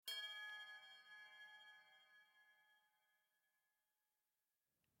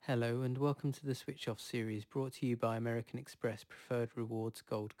Hello and welcome to the Switch Off series brought to you by American Express Preferred Rewards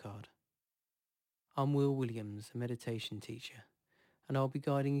Gold Card. I'm Will Williams, a meditation teacher, and I'll be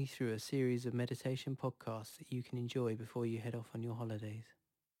guiding you through a series of meditation podcasts that you can enjoy before you head off on your holidays.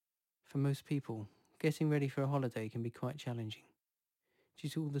 For most people, getting ready for a holiday can be quite challenging, due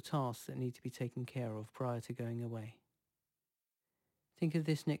to all the tasks that need to be taken care of prior to going away. Think of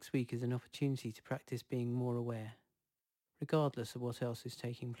this next week as an opportunity to practice being more aware, regardless of what else is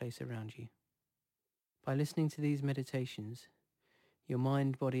taking place around you. By listening to these meditations, your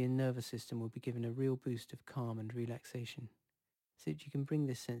mind, body and nervous system will be given a real boost of calm and relaxation, so that you can bring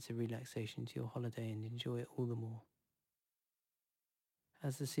this sense of relaxation to your holiday and enjoy it all the more.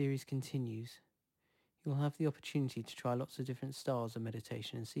 As the series continues, you'll have the opportunity to try lots of different styles of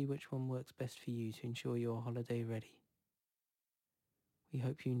meditation and see which one works best for you to ensure you're holiday ready. We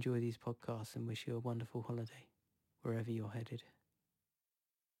hope you enjoy these podcasts and wish you a wonderful holiday, wherever you're headed.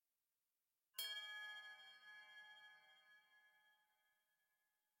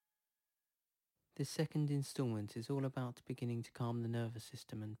 This second instalment is all about beginning to calm the nervous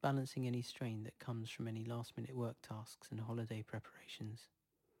system and balancing any strain that comes from any last-minute work tasks and holiday preparations.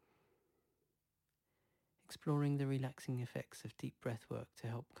 Exploring the relaxing effects of deep breath work to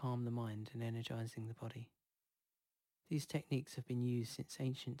help calm the mind and energizing the body. These techniques have been used since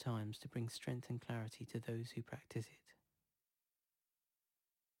ancient times to bring strength and clarity to those who practice it.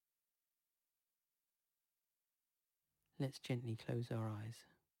 Let's gently close our eyes.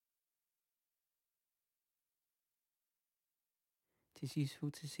 It is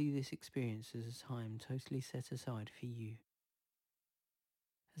useful to see this experience as a time totally set aside for you,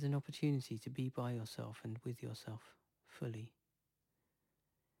 as an opportunity to be by yourself and with yourself fully.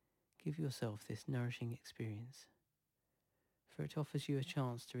 Give yourself this nourishing experience, for it offers you a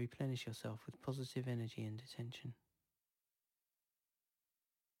chance to replenish yourself with positive energy and attention.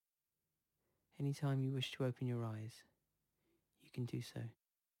 Anytime you wish to open your eyes, you can do so.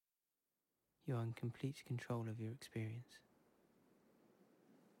 You are in complete control of your experience.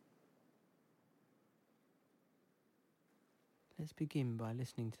 Let's begin by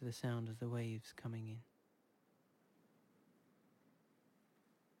listening to the sound of the waves coming in.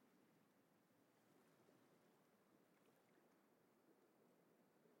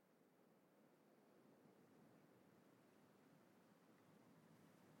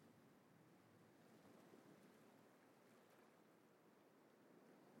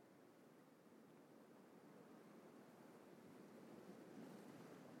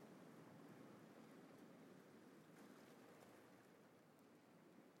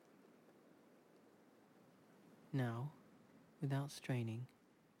 Now, without straining,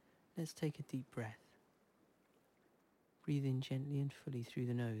 let's take a deep breath. Breathe in gently and fully through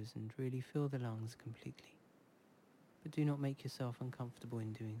the nose and really fill the lungs completely, but do not make yourself uncomfortable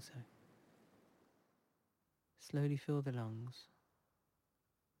in doing so. Slowly fill the lungs,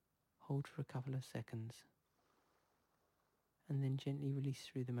 hold for a couple of seconds, and then gently release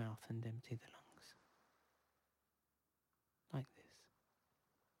through the mouth and empty the lungs. Like this.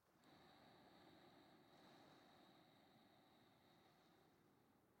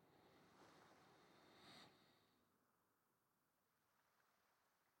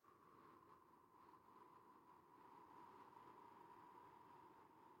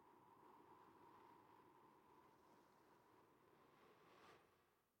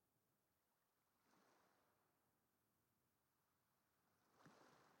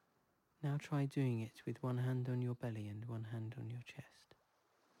 Now try doing it with one hand on your belly and one hand on your chest.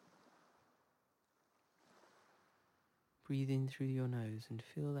 Breathe in through your nose and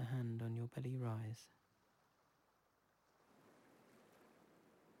feel the hand on your belly rise.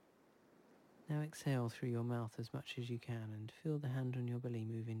 Now exhale through your mouth as much as you can and feel the hand on your belly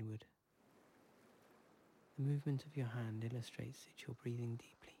move inward. The movement of your hand illustrates that you're breathing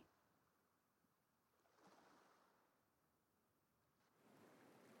deeply.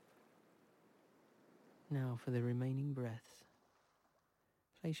 Now for the remaining breaths,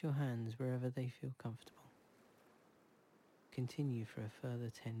 place your hands wherever they feel comfortable. Continue for a further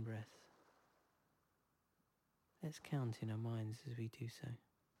 10 breaths. Let's count in our minds as we do so.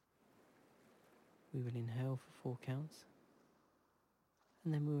 We will inhale for 4 counts,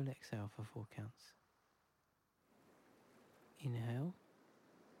 and then we will exhale for 4 counts. Inhale,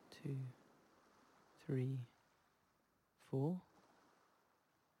 2, 3, 4.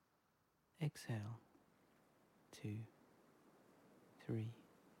 Exhale, 2, 3,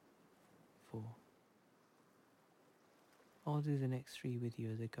 4. I'll do the next 3 with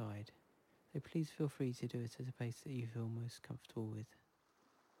you as a guide, so please feel free to do it at a pace that you feel most comfortable with.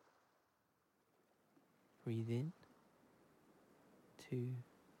 Breathe in, 2,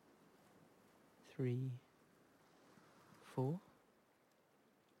 3, 4.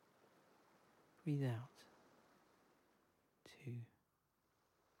 Breathe out. 2,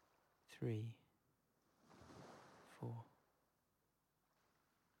 3, 4.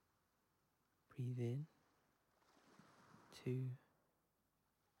 Breathe in. 2,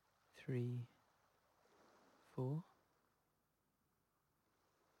 3, 4.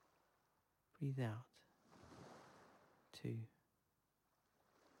 Breathe out. 2,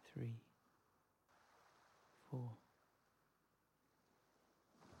 3, 4.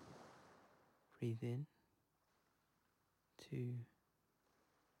 Breathe in. 2,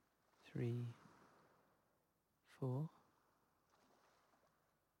 3, 4.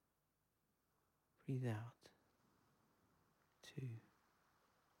 Breathe out. 2,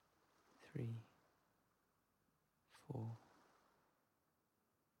 3, 4.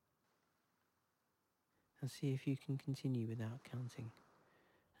 And see if you can continue without counting,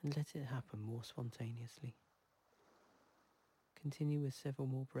 and let it happen more spontaneously. Continue with several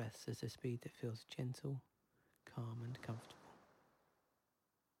more breaths at a speed that feels gentle, calm and comfortable.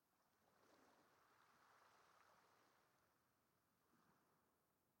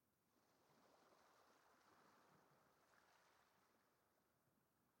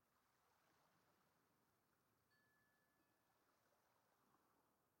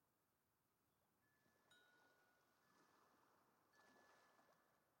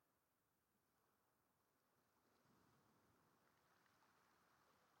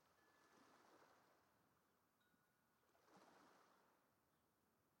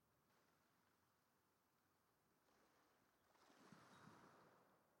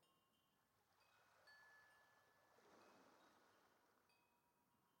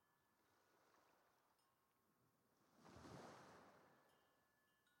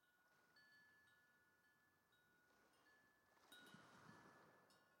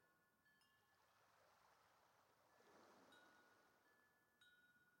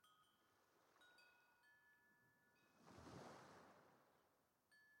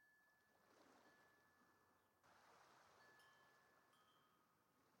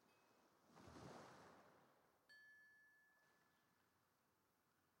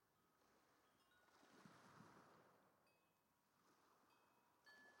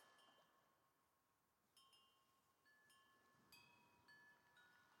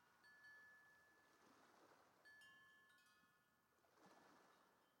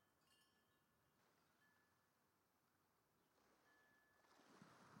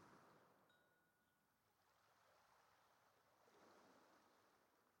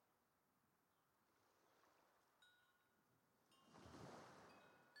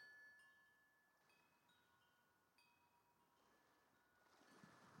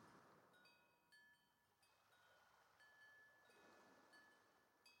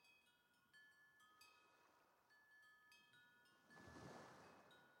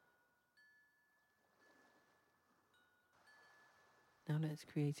 Now let's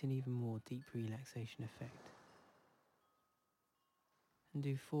create an even more deep relaxation effect. And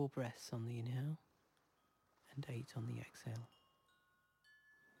do 4 breaths on the inhale and 8 on the exhale.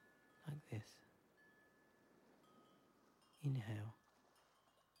 Like this. Inhale.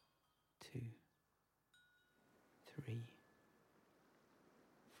 2, 3,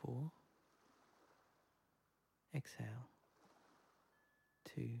 4. Exhale.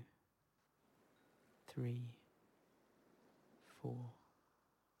 2, 3, 4,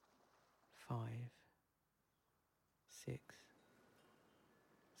 5, 6,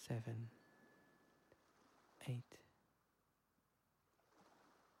 7, 8.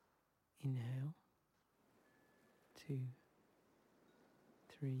 Inhale. 2,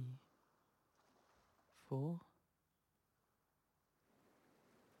 3, 4.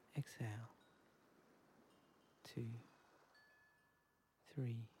 Exhale. 2,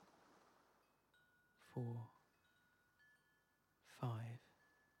 3, 4, 5,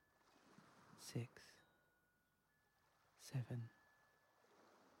 6, 7,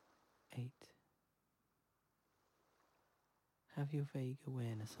 8. Have your vague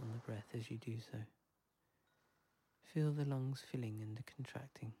awareness on the breath as you do so. Feel the lungs filling and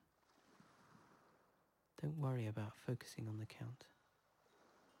contracting. Don't worry about focusing on the count.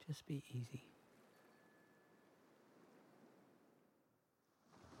 Just be easy.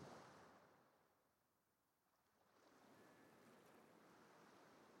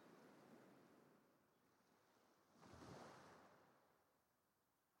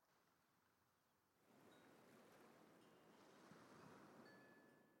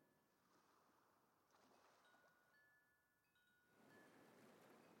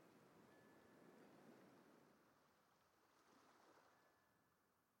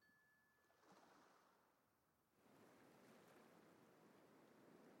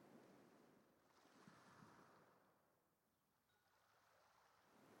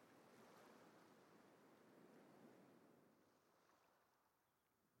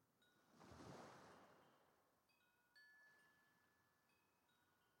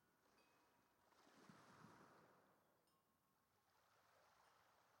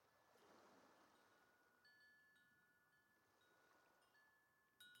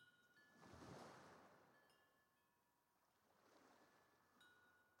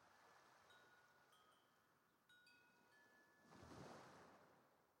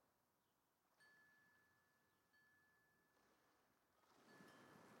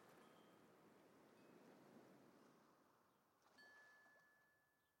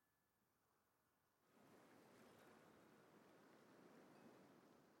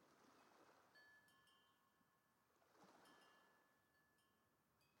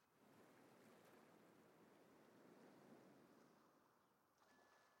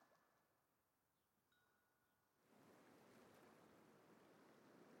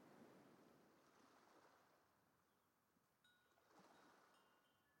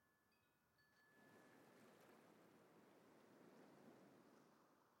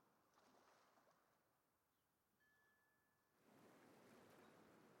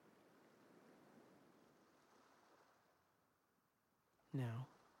 Now,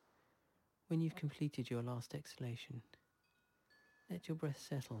 when you've completed your last exhalation, let your breath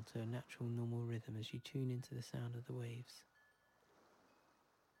settle to a natural normal rhythm as you tune into the sound of the waves.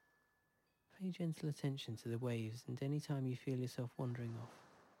 Pay gentle attention to the waves, and any time you feel yourself wandering off,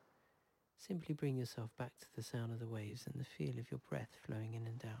 simply bring yourself back to the sound of the waves and the feel of your breath flowing in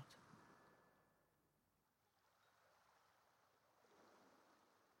and out.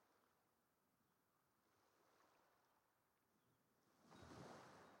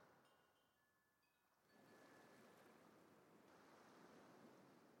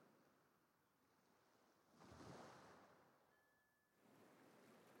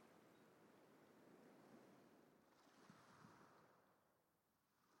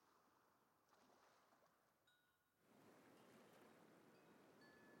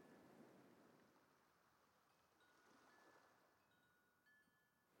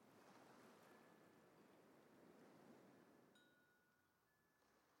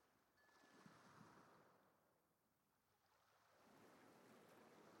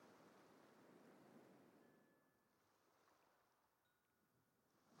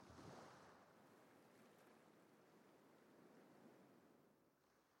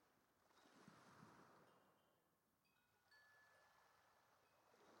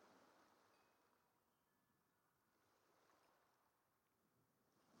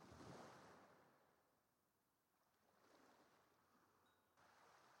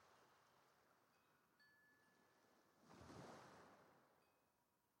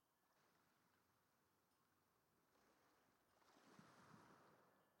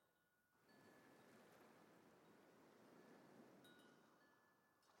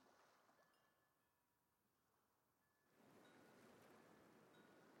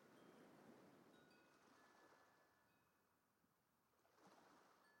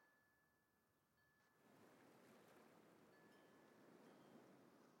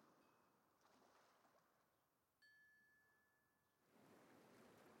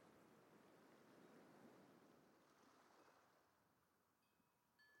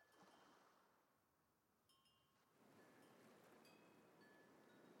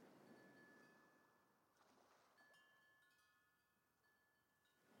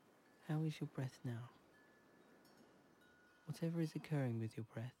 How is your breath now? Whatever is occurring with your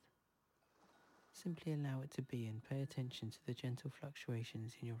breath, simply allow it to be and pay attention to the gentle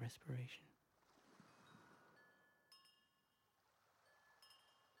fluctuations in your respiration.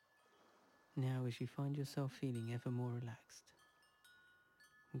 Now, as you find yourself feeling ever more relaxed,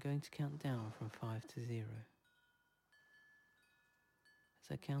 I'm going to count down from 5 to 0.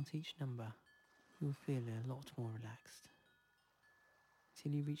 As I count each number, you'll feel a lot more relaxed,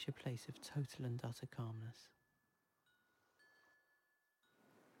 until you reach a place of total and utter calmness.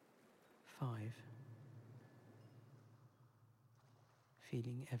 5.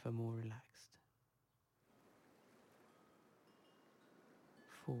 Feeling ever more relaxed.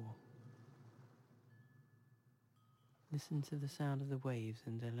 4. Listen to the sound of the waves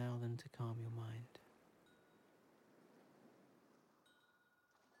and allow them to calm your mind.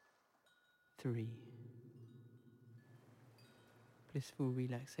 3. Blissful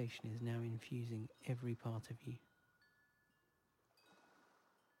relaxation is now infusing every part of you.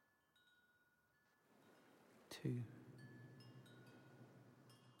 2.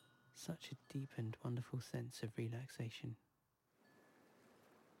 Such a deep and wonderful sense of relaxation.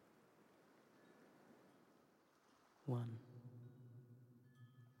 1.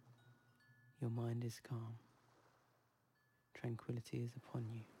 Your mind is calm. Tranquility is upon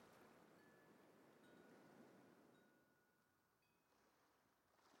you.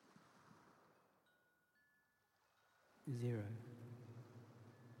 0.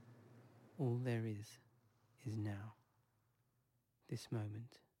 All there is now. This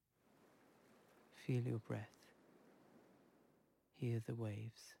moment. Feel your breath. Hear the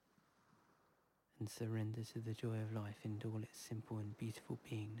waves. And surrender to the joy of life in all its simple and beautiful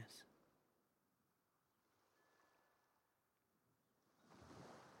beingness.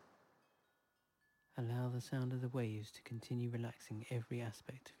 Allow the sound of the waves to continue relaxing every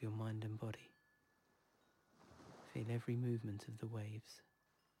aspect of your mind and body. Feel every movement of the waves.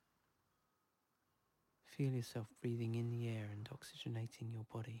 Feel yourself breathing in the air and oxygenating your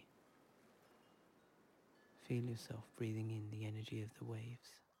body. Feel yourself breathing in the energy of the waves.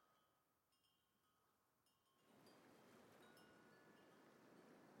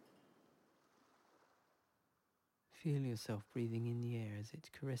 Feel yourself breathing in the air as it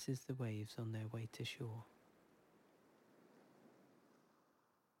caresses the waves on their way to shore.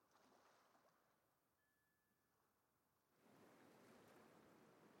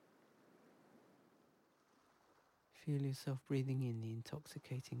 Feel yourself breathing in the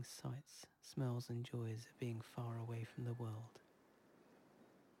intoxicating sights, smells and joys of being far away from the world,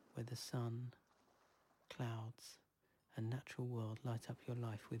 where the sun, clouds and natural world light up your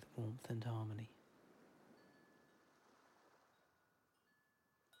life with warmth and harmony.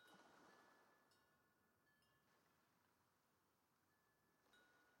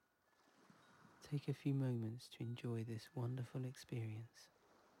 Take a few moments to enjoy this wonderful experience.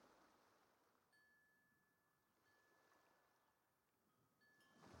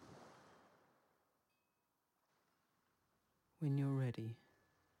 When you're ready,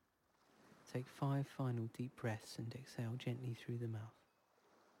 take 5 final deep breaths and exhale gently through the mouth.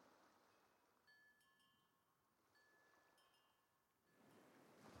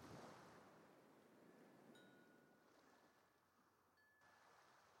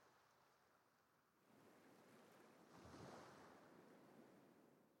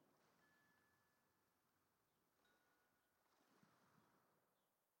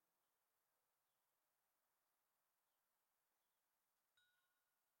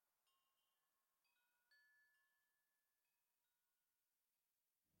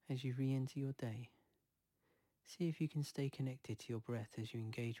 As you re-enter your day, see if you can stay connected to your breath as you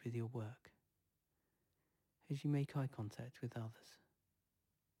engage with your work, as you make eye contact with others,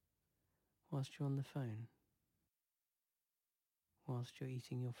 whilst you're on the phone, whilst you're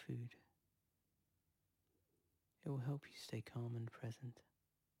eating your food. It will help you stay calm and present.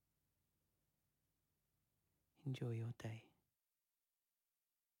 Enjoy your day.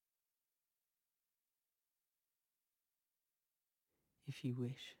 If you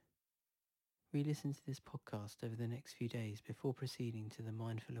wish, re-listen to this podcast over the next few days before proceeding to the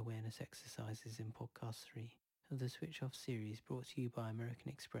mindful awareness exercises in podcast 3 of the Switch Off series brought to you by American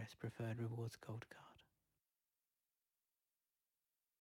Express Preferred Rewards Gold Card.